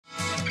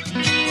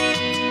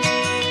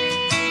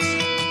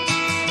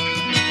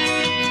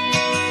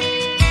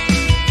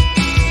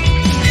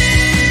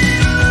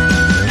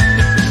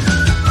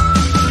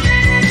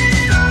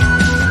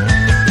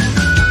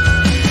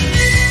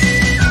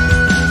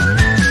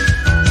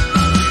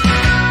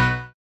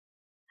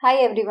Hi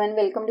everyone,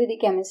 welcome to the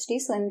chemistry.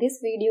 So in this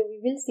video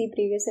we will see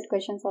previous year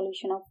question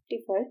solution of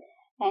TIFR,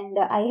 and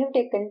I have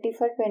taken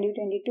TIFR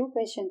 2022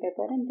 question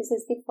paper, and this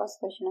is the first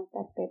question of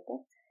that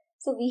paper.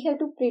 So we have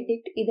to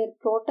predict either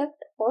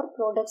product or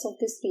products of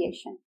this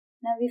reaction.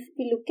 Now if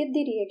we look at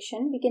the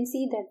reaction, we can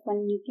see that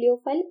one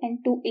nucleophile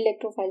and two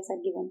electrophiles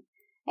are given,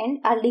 and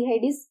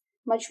aldehyde is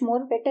much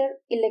more better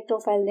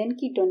electrophile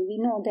than ketone. We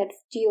know that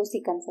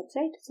GOC concepts,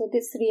 right? So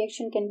this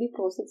reaction can be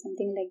proceed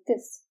something like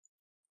this.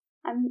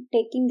 I'm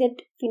taking that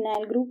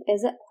phenyl group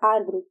as a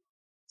R group.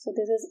 So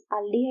this is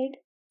aldehyde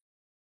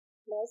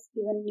plus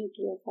given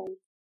nucleophile.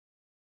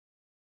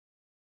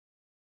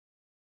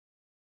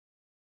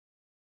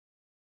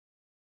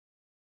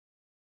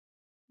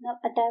 Now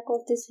attack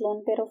of this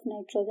lone pair of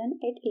nitrogen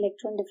at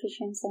electron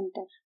deficient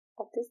center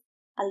of this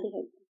aldehyde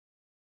group.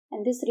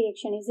 And this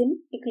reaction is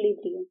in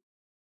equilibrium.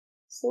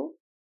 So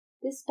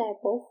this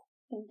type of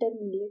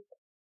intermediate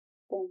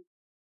bond.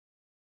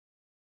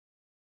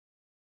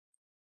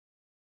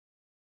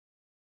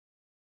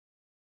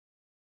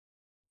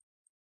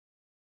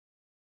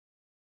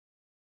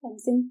 And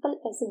simple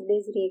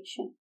acid-base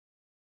reaction.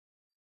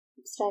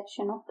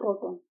 Abstraction of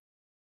proton.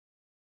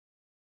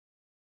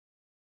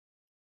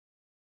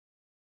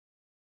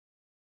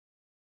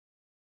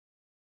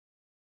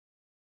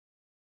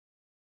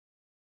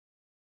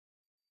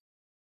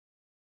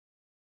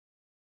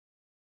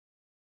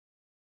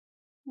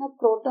 Now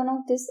proton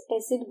of this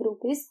acid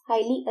group is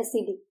highly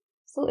acidic.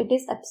 So it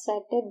is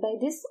abstracted by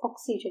this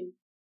oxygen.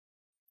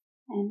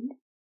 And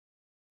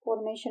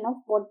formation of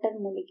water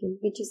molecule,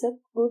 which is a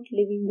good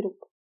living group.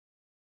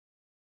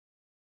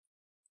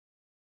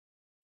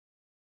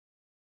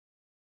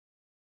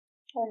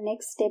 Our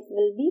next step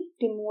will be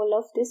removal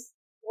of this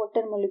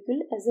water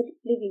molecule as a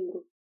living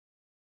group.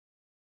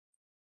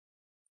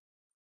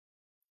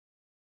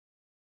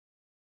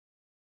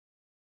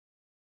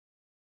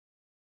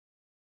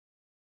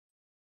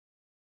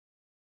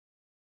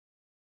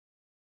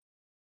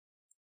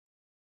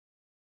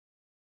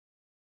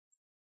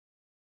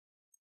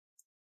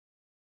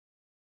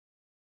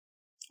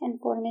 And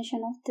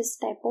formation of this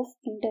type of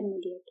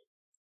intermediate.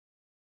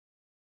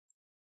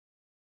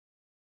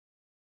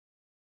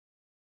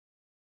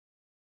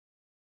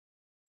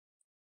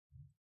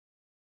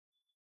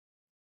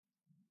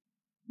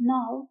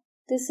 Now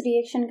this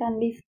reaction can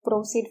be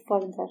proceed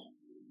further.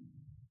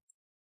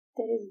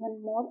 There is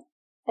one more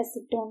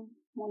acetone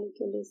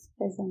molecule is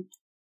present.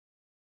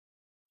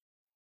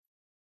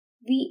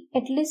 We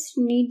at least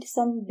need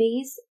some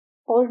base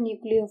or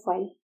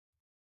nucleophile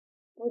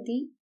for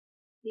the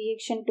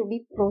reaction to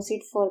be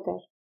proceed further,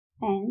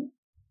 and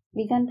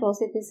we can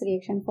proceed this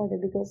reaction further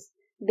because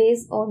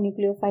base or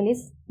nucleophile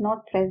is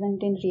not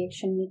present in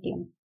reaction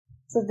medium.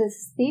 So this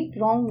is the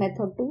wrong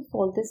method to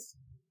solve this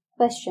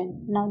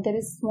question. Now there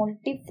is small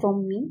tip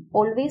from me.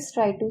 Always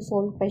try to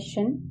solve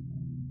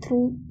question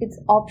through its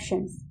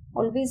options.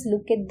 Always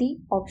look at the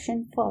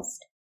option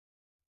first.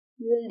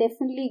 You will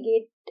definitely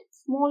get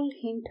small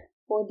hint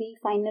for the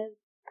final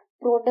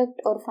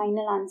product or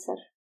final answer.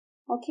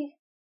 Okay.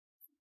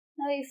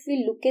 Now if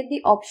we look at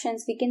the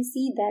options, we can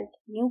see that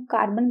new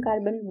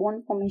carbon-carbon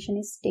bond formation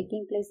is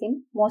taking place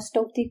in most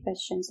of the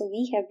questions. So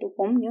we have to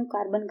form new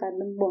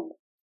carbon-carbon bond.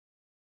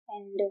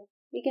 And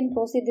we can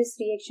proceed this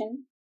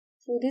reaction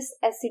through this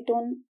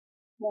acetone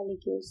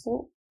molecule.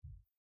 So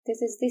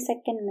this is the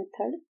second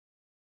method.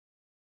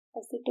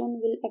 Acetone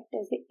will act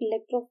as an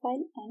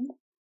electrophile and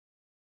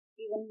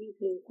even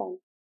nucleophile.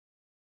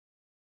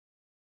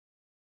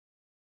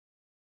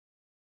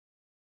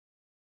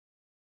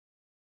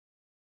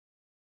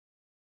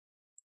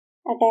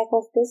 Attack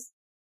of this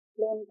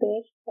lone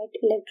pair at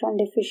electron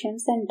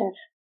deficient center.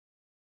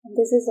 And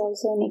this is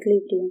also an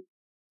equilibrium.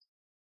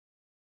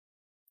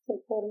 So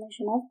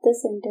formation of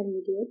this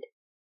intermediate.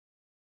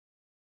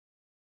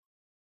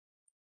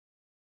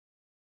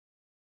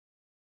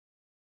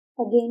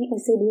 Again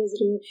acid-base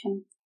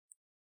reaction.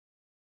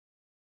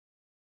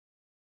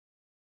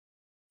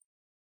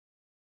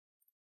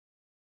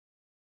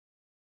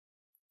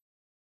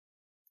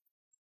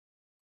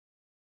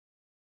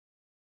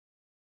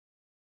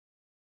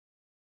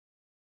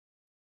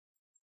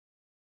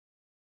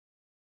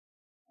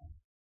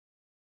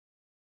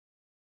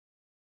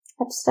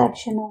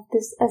 Abstraction of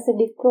this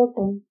acidic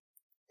proton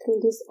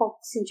through this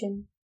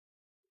oxygen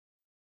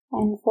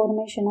and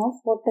formation of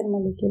water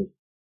molecule,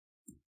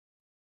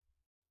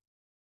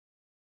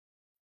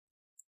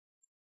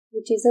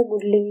 which is a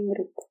good living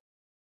group.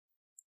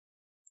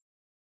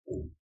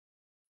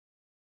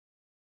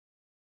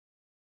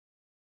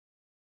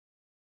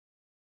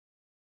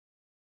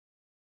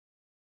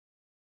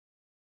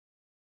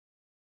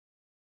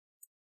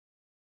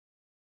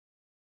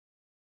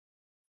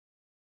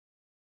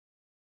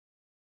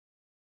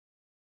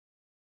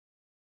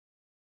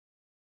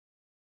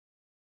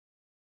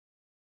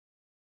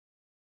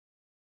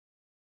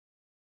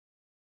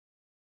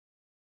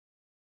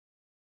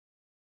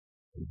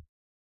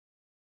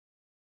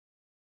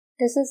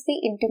 This is the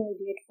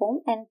intermediate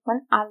form, and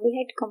one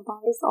aldehyde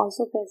compound is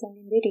also present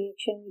in the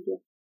reaction medium.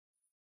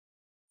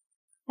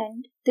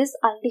 and this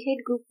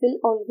aldehyde group will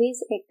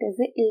always act as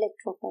an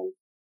electrophile,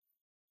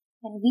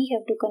 and we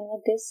have to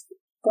convert this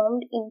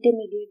formed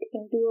intermediate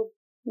into a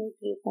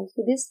nucleophile.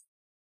 So this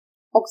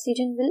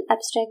oxygen will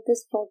abstract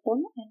this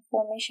proton and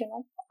formation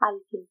of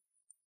alkene,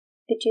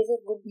 which is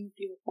a good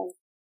nucleophile.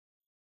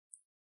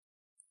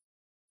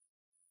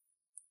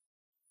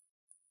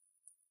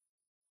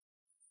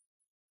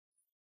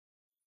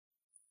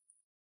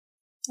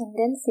 And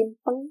then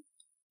simple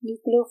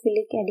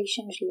nucleophilic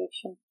addition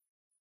reaction.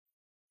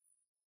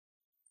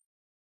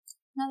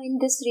 Now in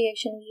this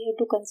reaction we have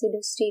to consider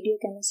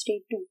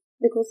stereochemistry too,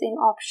 because in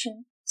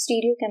option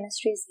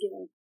stereochemistry is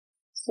given.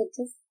 So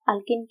this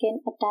alkene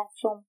can attack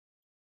from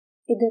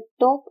either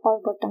top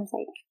or bottom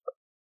side.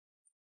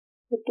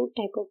 The two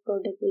type of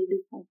product will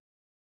be found.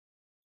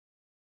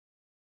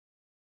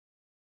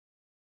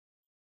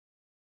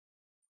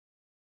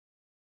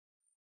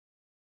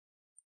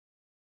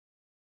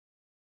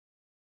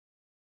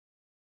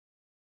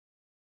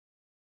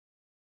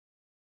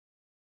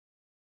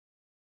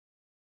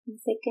 And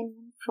second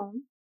one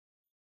from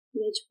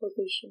wedge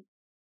position.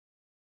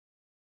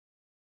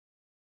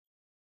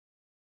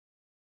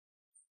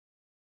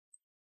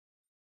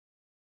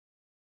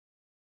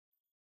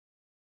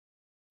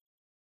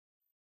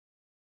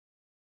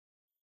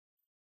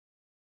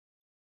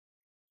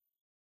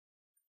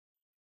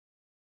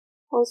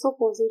 Also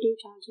positive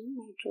charge in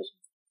nitrogen.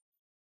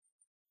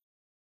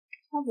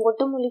 Now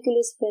water molecule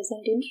is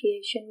present in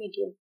reaction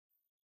medium.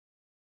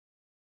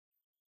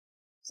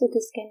 So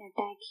this can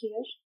attack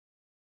here,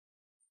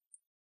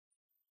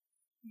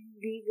 and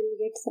we will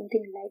get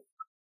something like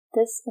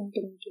this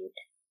intermediate.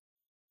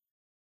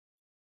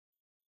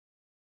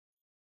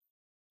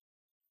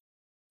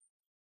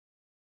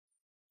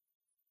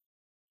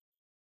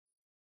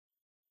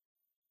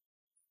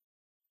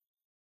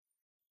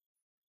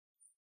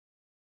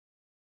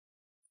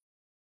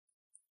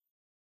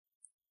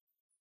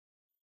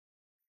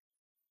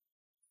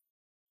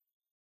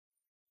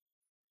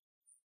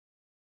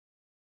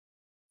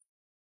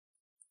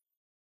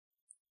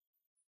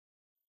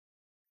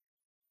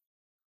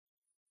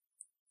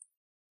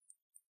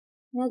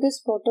 Now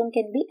this proton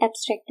can be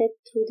abstracted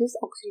through this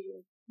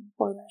oxygen in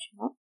formation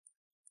of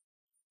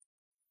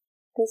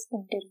this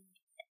intermediate.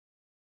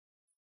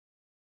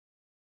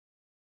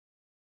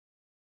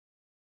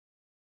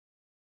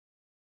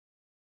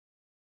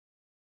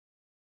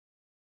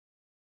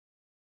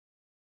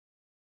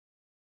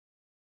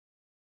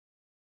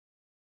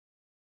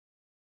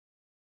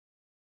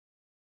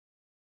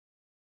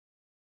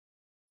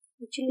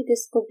 Actually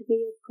this could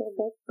be a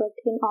product, but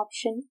in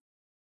option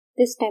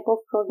this type of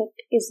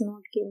product is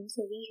not given,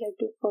 so we have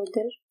to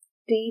further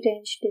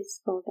rearrange this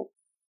product.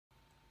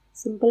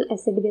 Simple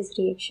acid-base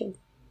reaction.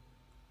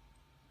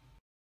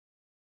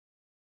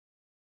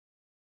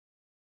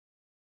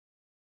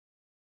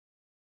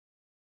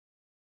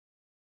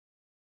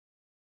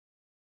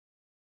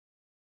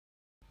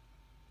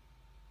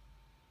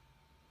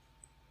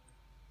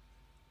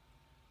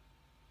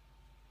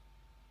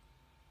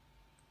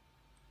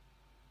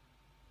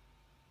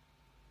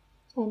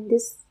 And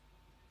this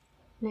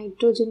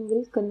nitrogen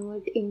will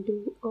convert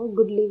into a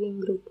good leaving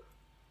group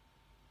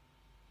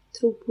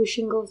through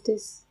pushing of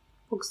this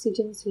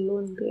oxygen's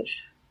lone pair.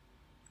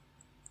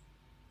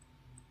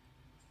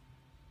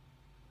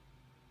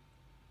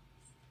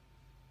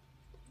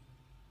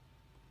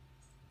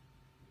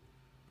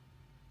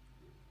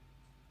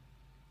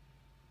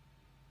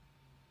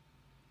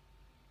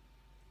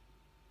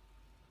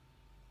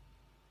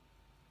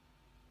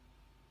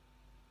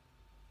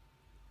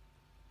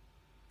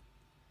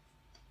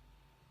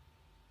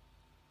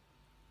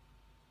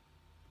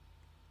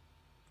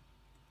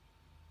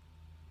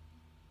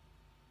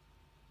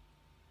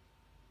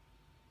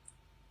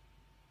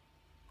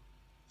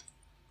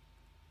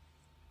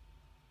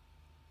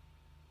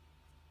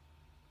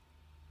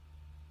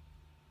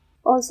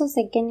 Also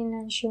second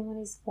enantiomer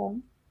is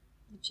formed,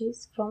 which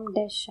is from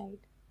dash side.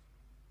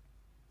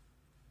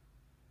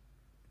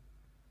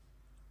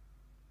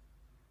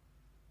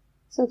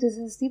 So this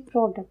is the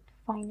product,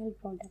 final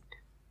product.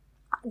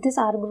 This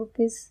R group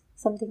is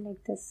something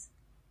like this.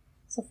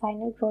 So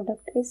final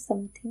product is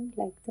something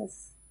like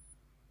this.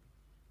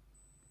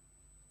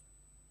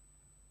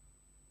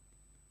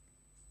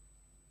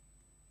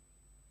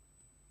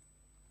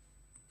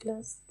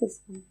 Plus this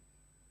one.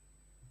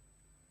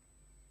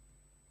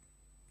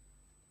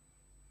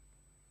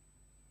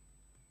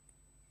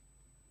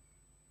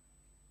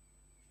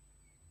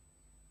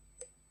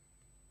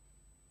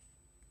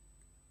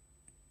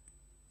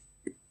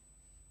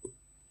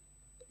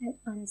 And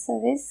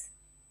answer is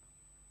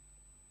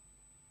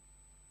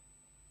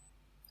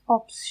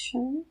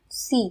option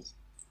C.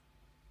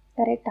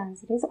 Correct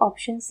answer is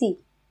option C.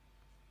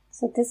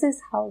 So this is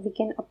how we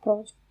can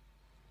approach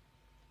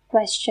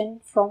question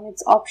from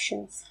its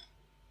options.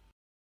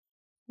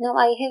 Now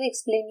I have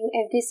explained you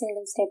every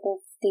single step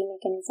of the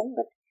mechanism,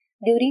 but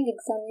during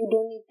exam you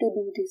don't need to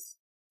do this.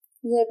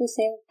 You have to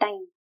save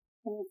time,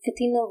 and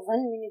within a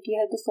 1 minute you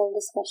have to solve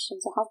this question.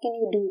 So how can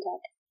you do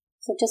that?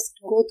 So just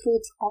go through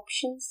its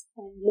options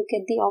and look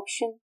at the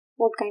option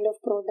what kind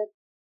of product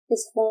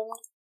is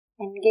formed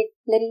and get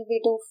little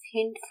bit of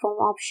hint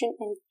from option,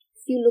 and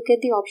if you look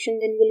at the option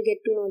then we'll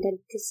get to know that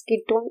this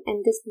ketone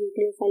and this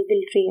nucleophile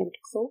will react.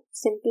 So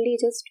simply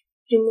just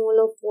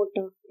removal of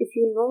water. If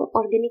you know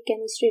organic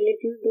chemistry a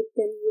little bit,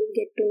 then you'll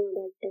get to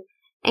know that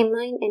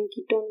amine and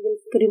ketone will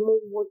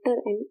remove water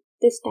and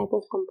this type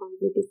of compound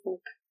will be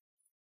formed.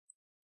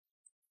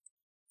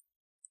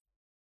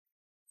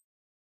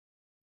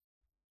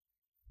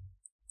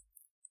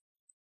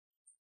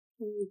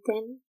 And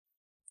then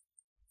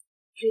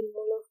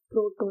removal of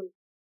proton,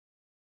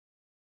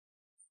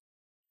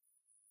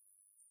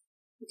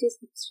 which is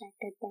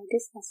extracted by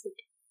this acid.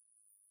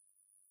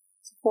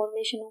 So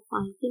formation of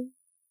alkene,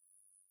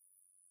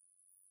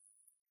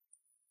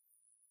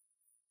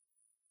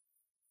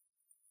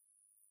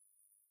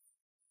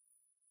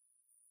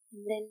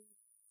 and then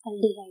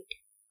aldehyde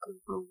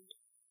compound,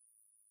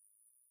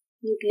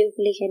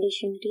 nucleophilic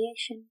addition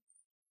reaction,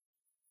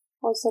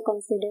 also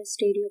considered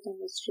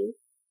stereochemistry.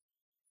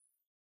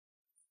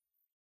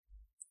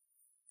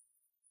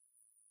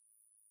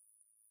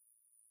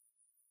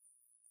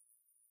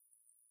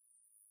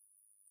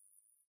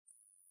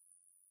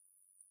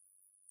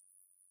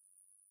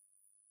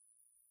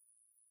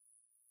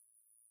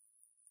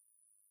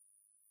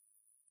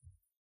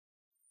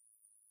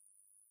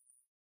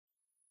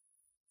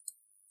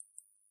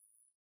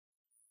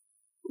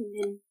 And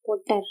then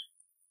water,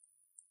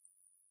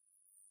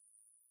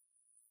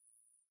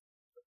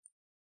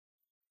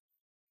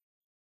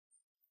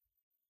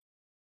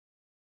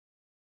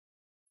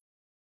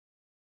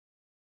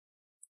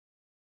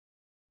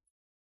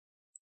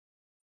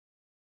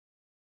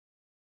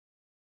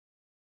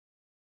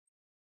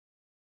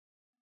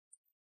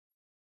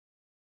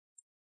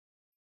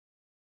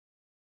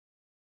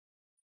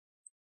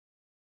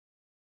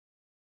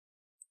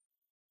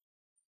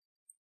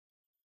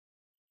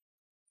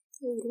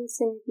 and then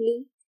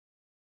simply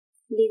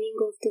leaving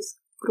of this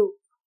group.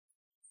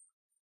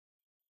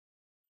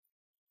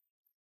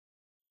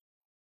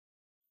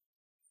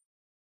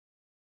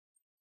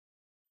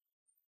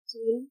 So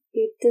we'll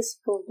get this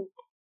product,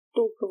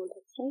 two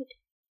products, right?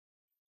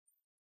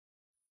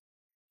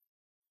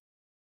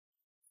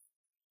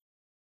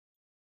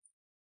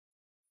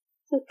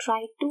 So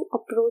try to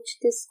approach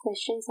this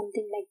question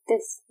something like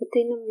this.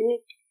 Within a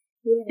minute,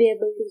 you will be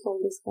able to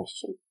solve this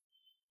question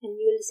and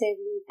you will save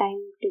you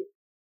time too.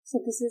 So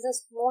this is a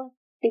small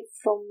tip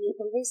from me.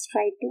 Always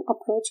try to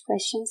approach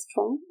questions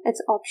from its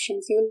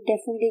options. You will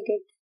definitely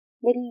get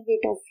little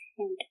bit of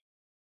hint.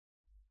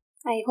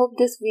 I hope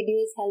this video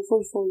is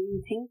helpful for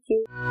you. Thank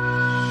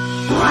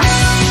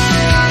you.